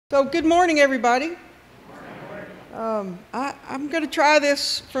So good morning, everybody. I'm going to try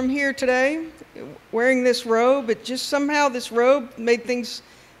this from here today, wearing this robe. But just somehow this robe made things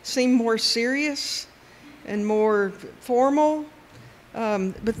seem more serious and more formal.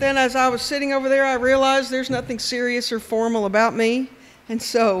 But then as I was sitting over there, I realized there's nothing serious or formal about me. And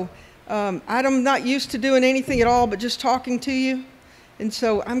so I'm not used to doing anything at all but just talking to you. And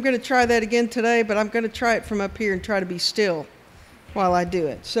so I'm going to try that again today, but I'm going to try it from up here and try to be still while I do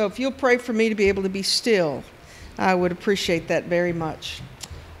it. So if you'll pray for me to be able to be still, I would appreciate that very much.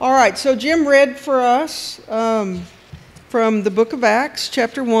 All right, so Jim read for us from the book of Acts,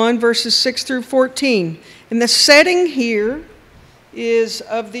 chapter 1, verses 6 through 14. And the setting here is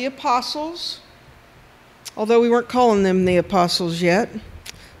of the apostles, although we weren't calling them the apostles yet,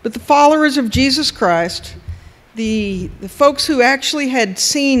 but the followers of Jesus Christ, the folks who actually had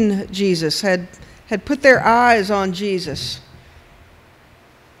seen Jesus, had put their eyes on Jesus.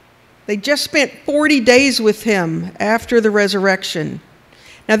 They just spent 40 days with him after the resurrection.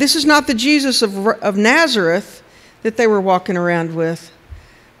 Now, this is not the Jesus of Nazareth that they were walking around with,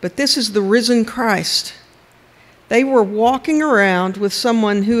 but this is the risen Christ. They were walking around with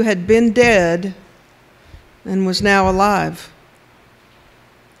someone who had been dead and was now alive.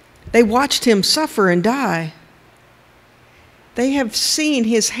 They watched him suffer and die. They have seen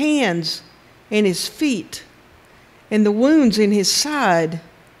his hands and his feet and the wounds in his side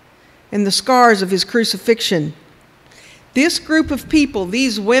and the scars of his crucifixion. This group of people,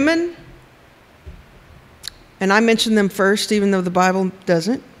 these women, and I mention them first even though the Bible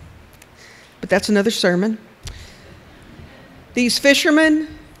doesn't, but that's another sermon. These fishermen,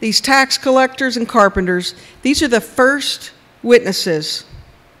 these tax collectors and carpenters, these are the first witnesses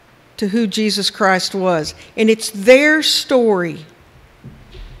to who Jesus Christ was. And it's their story.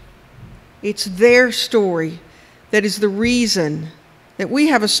 It's their story that is the reason that we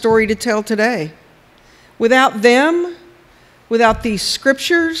have a story to tell today. Without them, without these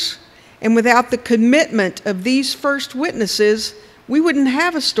scriptures, and without the commitment of these first witnesses, we wouldn't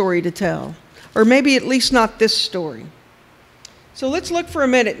have a story to tell, or maybe at least not this story. So let's look for a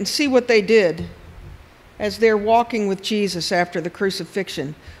minute and see what they did as they're walking with Jesus after the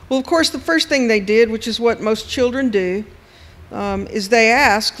crucifixion. Well, of course, the first thing they did, which is what most children do, is they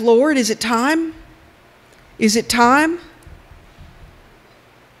ask, "Lord, is it time? Is it time?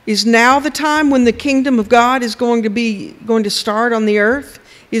 Is now the time when the kingdom of God is going to start on the earth?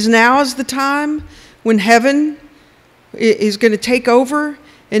 Is now the time when heaven is going to take over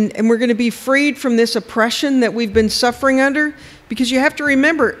and we're going to be freed from this oppression that we've been suffering under?" Because you have to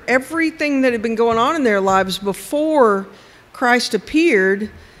remember, everything that had been going on in their lives before Christ appeared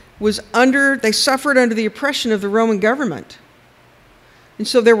they suffered under the oppression of the Roman government. And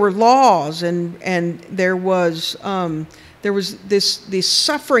so there were laws and there was this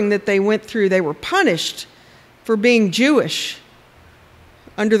suffering that they went through. They were punished for being Jewish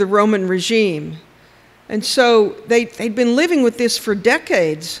under the Roman regime. And so they'd been living with this for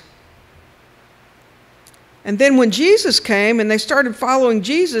decades. And then when Jesus came and they started following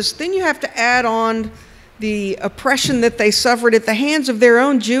Jesus, then you have to add on the oppression that they suffered at the hands of their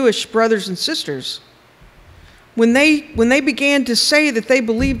own Jewish brothers and sisters. When they began to say that they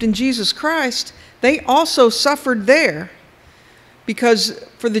believed in Jesus Christ, they also suffered there. Because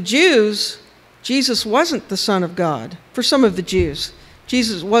for the Jews, Jesus wasn't the Son of God. For some of the Jews,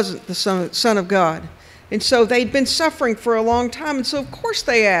 Jesus wasn't the Son of God. And so they'd been suffering for a long time. And so of course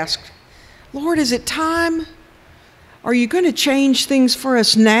they asked, "Lord, is it time? Are you going to change things for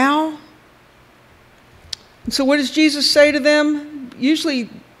us now?" And so what does Jesus say to them? Usually,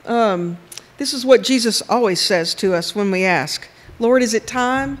 this is what Jesus always says to us when we ask, "Lord, is it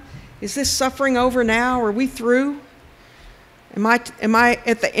time? Is this suffering over now? Are we through? Am I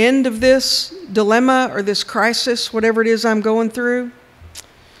at the end of this dilemma or this crisis, whatever it is I'm going through?"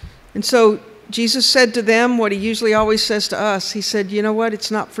 And so Jesus said to them what he usually always says to us. He said, "You know what?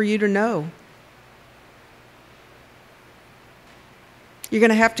 It's not for you to know. You're going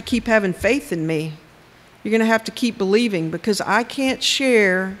to have to keep having faith in me. You're going to have to keep believing because I can't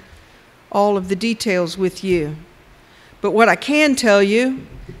share all of the details with you. But what I can tell you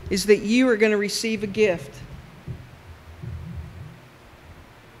is that you are going to receive a gift."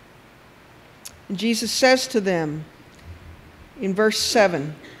 And Jesus says to them in verse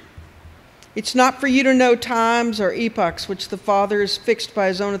 7, "It's not for you to know times or epochs which the Father has fixed by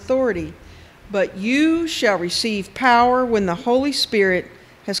his own authority, but you shall receive power when the Holy Spirit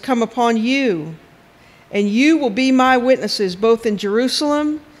has come upon you, and you will be my witnesses both in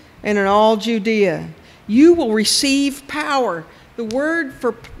Jerusalem and in all Judea." You will receive power. The word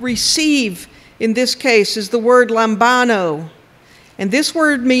for receive in this case is the word lambano. And this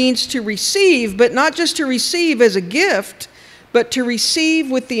word means to receive, but not just to receive as a gift, but to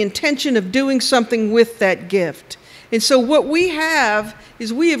receive with the intention of doing something with that gift. And so what we have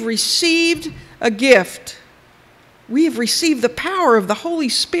is we have received a gift. We have received the power of the Holy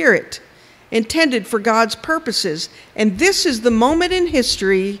Spirit intended for God's purposes. And this is the moment in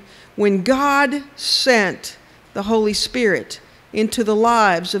history when God sent the Holy Spirit into the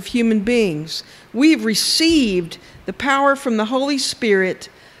lives of human beings. We've received the power from the Holy Spirit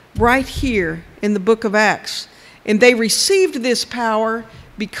right here in the book of Acts. And they received this power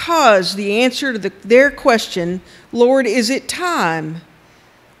because the answer to their question, Lord, is it time?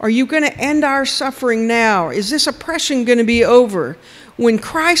 Are you going to end our suffering now? Is this oppression going to be over? When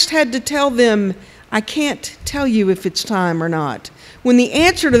Christ had to tell them, I can't tell you if it's time or not. When the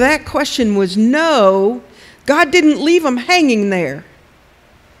answer to that question was no, God didn't leave them hanging there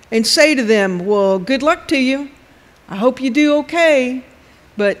and say to them, well, good luck to you. I hope you do okay.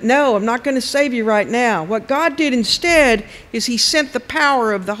 But no, I'm not going to save you right now. What God did instead is he sent the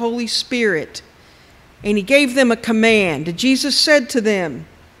power of the Holy Spirit. And he gave them a command. Jesus said to them,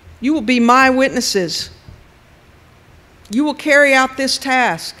 you will be my witnesses. You will carry out this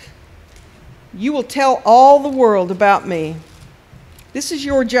task. You will tell all the world about me. This is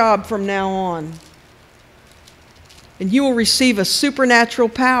your job from now on. And you will receive a supernatural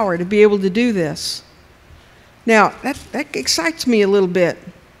power to be able to do this. Now, that excites me a little bit.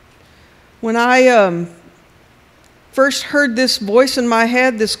 When I first heard this voice in my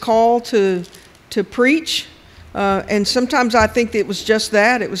head, this call to preach, and sometimes I think it was just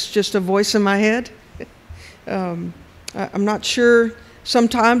that. It was just a voice in my head. I'm not sure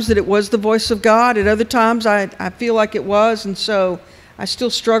sometimes that it was the voice of God. At other times, I feel like it was, and so I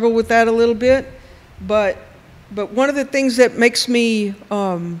still struggle with that a little bit. But one of the things that makes me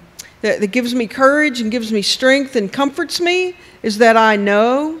that gives me courage and gives me strength and comforts me is that I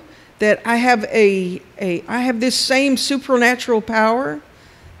know that I have this same supernatural power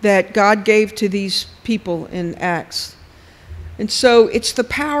that God gave to these people in Acts. And so it's the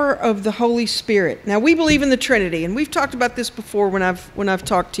power of the Holy Spirit. Now we believe in the Trinity, and we've talked about this before when I've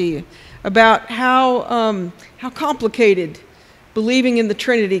talked to you about how complicated believing in the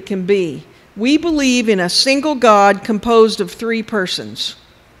Trinity can be. We believe in a single God composed of three persons.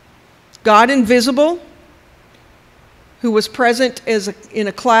 God invisible, who was present in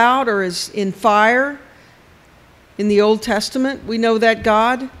a cloud or as in fire in the Old Testament. We know that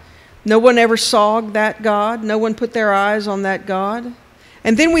God. No one ever saw that God. No one put their eyes on that God.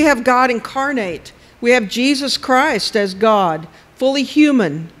 And then we have God incarnate. We have Jesus Christ as God, fully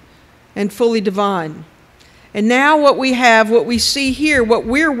human and fully divine. And now what we see here, what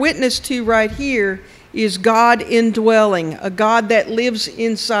we're witness to right here is God indwelling, a God that lives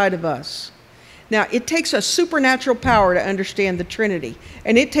inside of us. Now, it takes a supernatural power to understand the Trinity.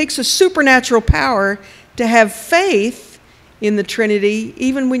 And it takes a supernatural power to have faith in the Trinity,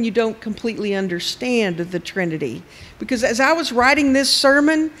 even when you don't completely understand the Trinity. Because as I was writing this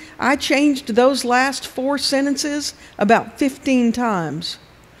sermon, I changed those last 4 sentences about 15 times.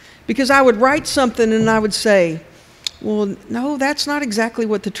 Because I would write something and I would say, well, no, that's not exactly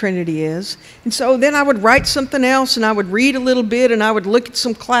what the Trinity is. And so then I would write something else and I would read a little bit and I would look at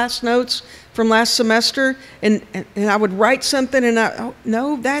some class notes from last semester and I would write something and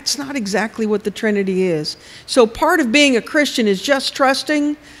no, that's not exactly what the Trinity is. So part of being a Christian is just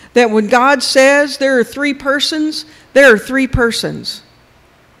trusting that when God says there are 3 persons, there are 3 persons.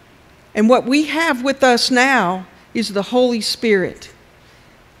 And what we have with us now is the Holy Spirit.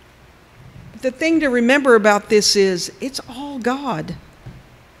 The thing to remember about this is it's all God.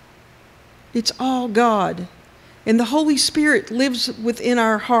 It's all God. And the Holy Spirit lives within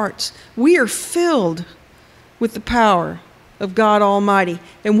our hearts. We are filled with the power of God Almighty.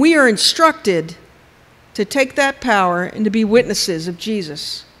 And we are instructed to take that power and to be witnesses of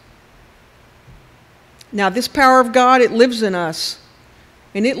Jesus. Now, this power of God, it lives in us.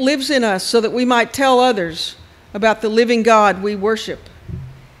 And it lives in us so that we might tell others about the living God we worship.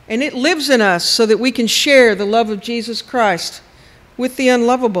 And it lives in us so that we can share the love of Jesus Christ with the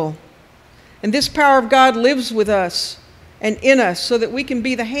unlovable. And this power of God lives with us and in us so that we can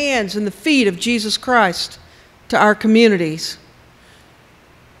be the hands and the feet of Jesus Christ to our communities.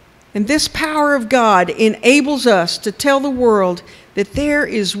 And this power of God enables us to tell the world that there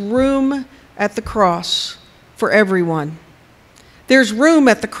is room at the cross for everyone. There's room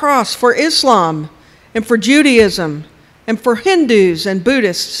at the cross for Islam and for Judaism and for Hindus and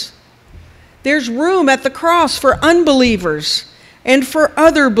Buddhists. There's room at the cross for unbelievers and for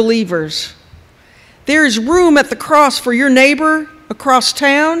other believers. There's room at the cross for your neighbor across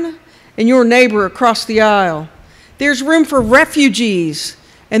town and your neighbor across the aisle. There's room for refugees,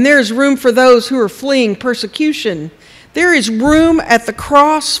 and there is room for those who are fleeing persecution. There is room at the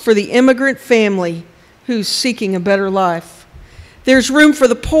cross for the immigrant family who's seeking a better life. There's room for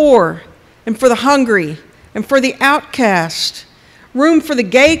the poor and for the hungry and for the outcast. Room for the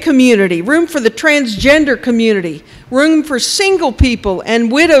gay community, room for the transgender community, room for single people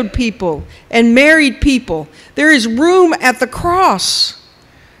and widowed people and married people. There is room at the cross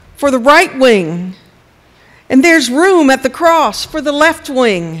for the right wing, and there's room at the cross for the left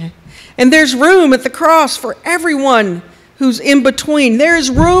wing, and there's room at the cross for everyone who's in between. There is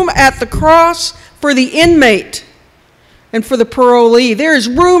room at the cross for the inmate and for the parolee. There is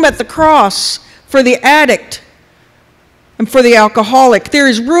room at the cross for the addict and for the alcoholic. There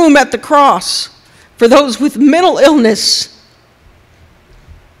is room at the cross for those with mental illness,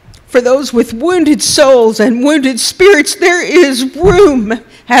 for those with wounded souls and wounded spirits. There is room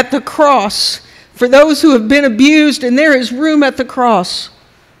at the cross for those who have been abused, and there is room at the cross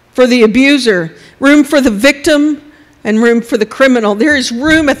for the abuser, room for the victim and room for the criminal. There is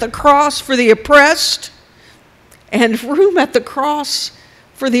room at the cross for the oppressed and room at the cross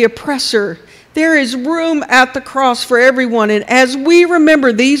for the oppressor. There is room at the cross for everyone. And as we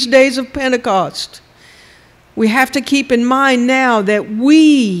remember these days of Pentecost, we have to keep in mind now that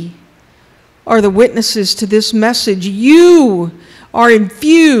we are the witnesses to this message. You are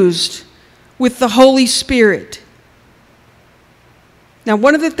infused with the Holy Spirit. Now,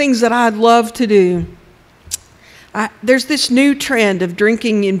 one of the things that I'd love to do, there's this new trend of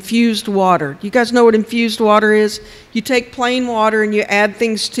drinking infused water. You guys know what infused water is? You take plain water and you add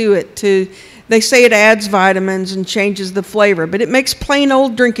things to it. They say it adds vitamins and changes the flavor, but it makes plain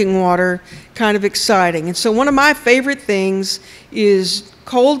old drinking water kind of exciting. And so one of my favorite things is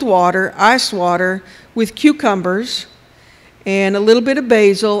cold water, ice water, with cucumbers and a little bit of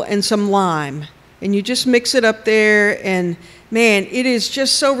basil and some lime. And you just mix it up there, and man, it is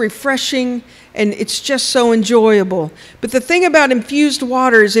just so refreshing and it's just so enjoyable. But the thing about infused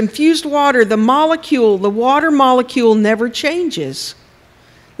water is the water molecule never changes.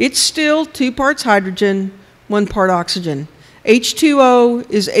 It's still 2 parts hydrogen, 1 part oxygen.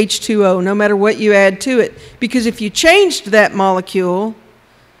 H2O is H2O, no matter what you add to it. Because if you changed that molecule,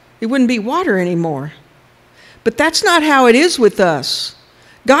 it wouldn't be water anymore. But that's not how it is with us.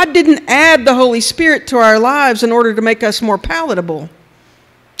 God didn't add the Holy Spirit to our lives in order to make us more palatable,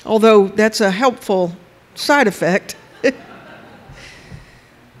 although that's a helpful side effect.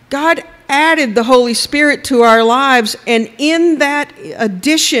 God added the Holy Spirit to our lives, and in that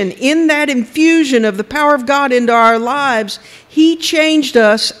addition, in that infusion of the power of God into our lives, He changed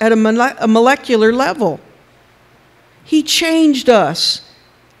us at a molecular level. He changed us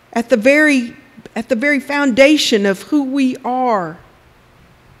at the very foundation of who we are.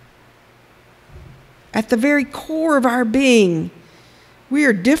 At the very core of our being, we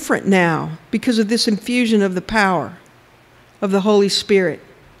are different now because of this infusion of the power of the Holy Spirit.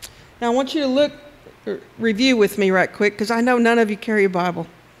 Now I want you to review with me right quick, because I know none of you carry a Bible.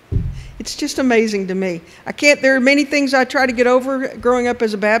 It's just amazing to me. There are many things I try to get over growing up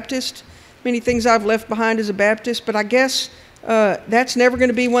as a Baptist, many things I've left behind as a Baptist, but I guess that's never going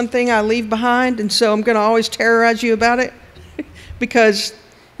to be one thing I leave behind, and so I'm going to always terrorize you about it, because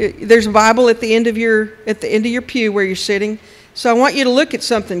there's a Bible at the end of your pew where you're sitting. So I want you to look at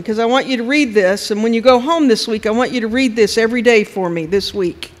something, because I want you to read this, and when you go home this week, I want you to read this every day for me this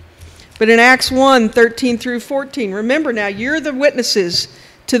week. But in Acts 1:13 through 14, remember now, you're the witnesses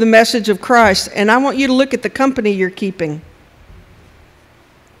to the message of Christ, and I want you to look at the company you're keeping.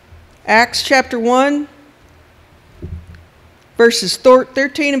 Acts chapter 1, verses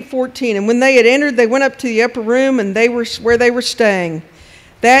 13 and 14. And when they had entered, they went up to the upper room, and where they were staying.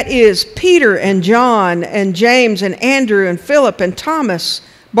 That is Peter and John and James and Andrew and Philip and Thomas,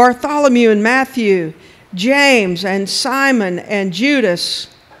 Bartholomew and Matthew, James and Simon and Judas,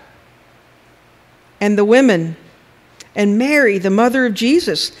 and the women, and Mary, the mother of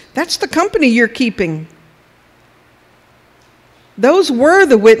Jesus. That's the company you're keeping. Those were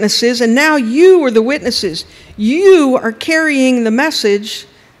the witnesses, and now you are the witnesses. You are carrying the message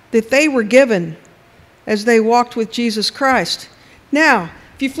that they were given as they walked with Jesus Christ. Now,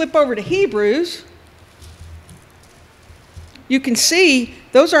 if you flip over to Hebrews, you can see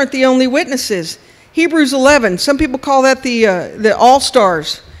those aren't the only witnesses. Hebrews 11, some people call that the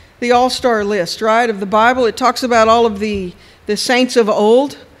all-stars, the all-star list, right, of the Bible. It talks about all of the saints of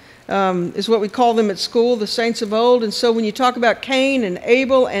old, is what we call them at school, the saints of old. And so when you talk about Cain and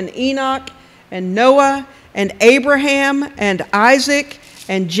Abel and Enoch and Noah and Abraham and Isaac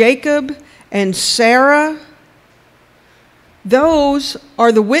and Jacob and Sarah, those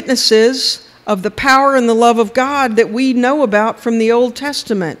are the witnesses of the power and the love of God that we know about from the Old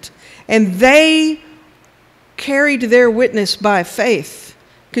Testament. And they carried their witness by faith.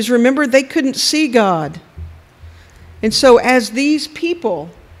 Because remember, they couldn't see God. And so as these people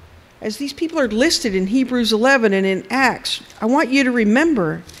are listed in Hebrews 11 and in Acts, I want you to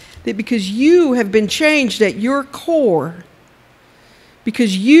remember that because you have been changed at your core,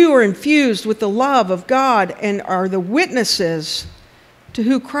 because you are infused with the love of God and are the witnesses to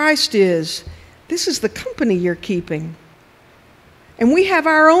who Christ is, this is the company you're keeping. And we have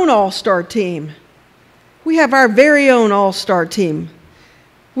our own all-star team. We have our very own all-star team.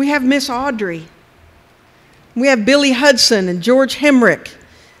 We have Miss Audrey. We have Billy Hudson and George Hemrick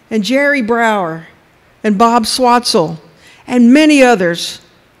and Jerry Brower and Bob Swatzel and many others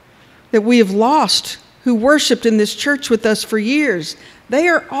that we have lost who worshiped in this church with us for years. They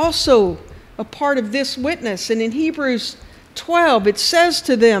are also a part of this witness. And in Hebrews 12, it says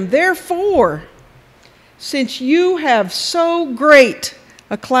to them, "Therefore, since you have so great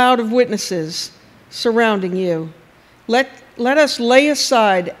a cloud of witnesses surrounding you, let us lay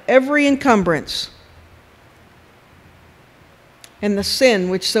aside every encumbrance and the sin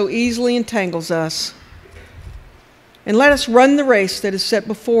which so easily entangles us. And let us run the race that is set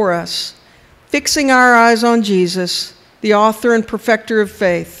before us, fixing our eyes on Jesus, the author and perfecter of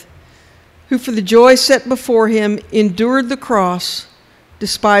faith, who for the joy set before him endured the cross,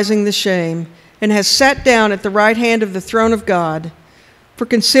 despising the shame, and has sat down at the right hand of the throne of God. For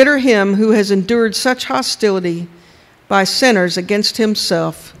consider him who has endured such hostility by sinners against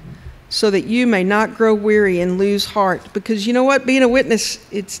himself, so that you may not grow weary and lose heart." Because you know what? Being a witness,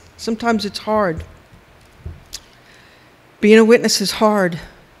 sometimes it's hard. Being a witness is hard.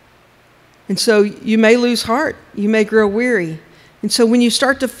 And so you may lose heart. You may grow weary. And so when you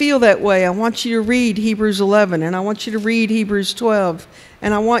start to feel that way, I want you to read Hebrews 11, and I want you to read Hebrews 12,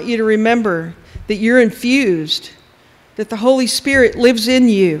 and I want you to remember that you're infused, that the Holy Spirit lives in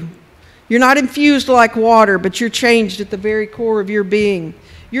you. You're not infused like water, but you're changed at the very core of your being.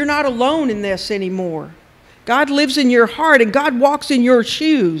 You're not alone in this anymore. God lives in your heart, and God walks in your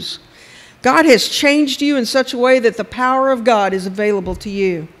shoes. God has changed you in such a way that the power of God is available to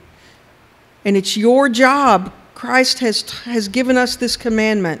you. And it's your job. Christ has given us this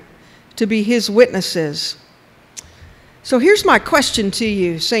commandment to be his witnesses. So here's my question to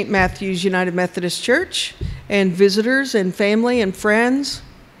you, St. Matthew's United Methodist Church, and visitors and family and friends.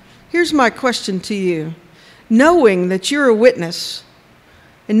 Here's my question to you. Knowing that you're a witness,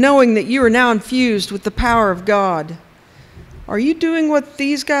 and knowing that you are now infused with the power of God, are you doing what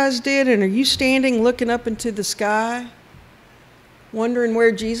these guys did, and are you standing looking up into the sky, wondering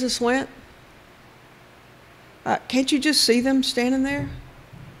where Jesus went? Can't you just see them standing there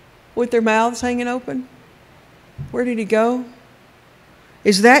with their mouths hanging open? Where did he go?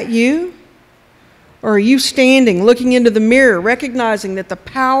 Is that you? Or are you standing, looking into the mirror, recognizing that the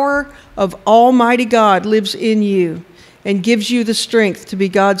power of Almighty God lives in you and gives you the strength to be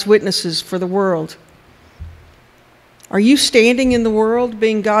God's witnesses for the world? Are you standing in the world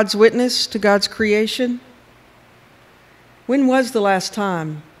being God's witness to God's creation? When was the last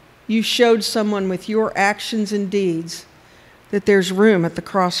time you showed someone with your actions and deeds that there's room at the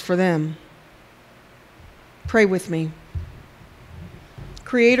cross for them? Pray with me.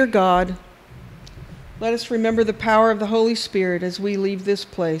 Creator God, let us remember the power of the Holy Spirit as we leave this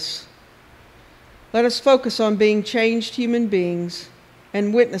place. Let us focus on being changed human beings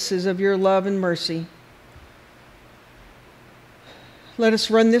and witnesses of your love and mercy. Let us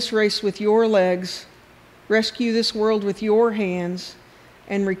run this race with your legs, rescue this world with your hands,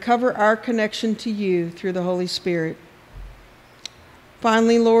 and recover our connection to you through the Holy Spirit.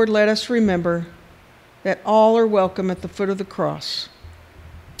 Finally, Lord, let us remember that all are welcome at the foot of the cross.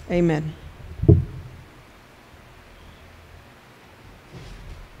 Amen.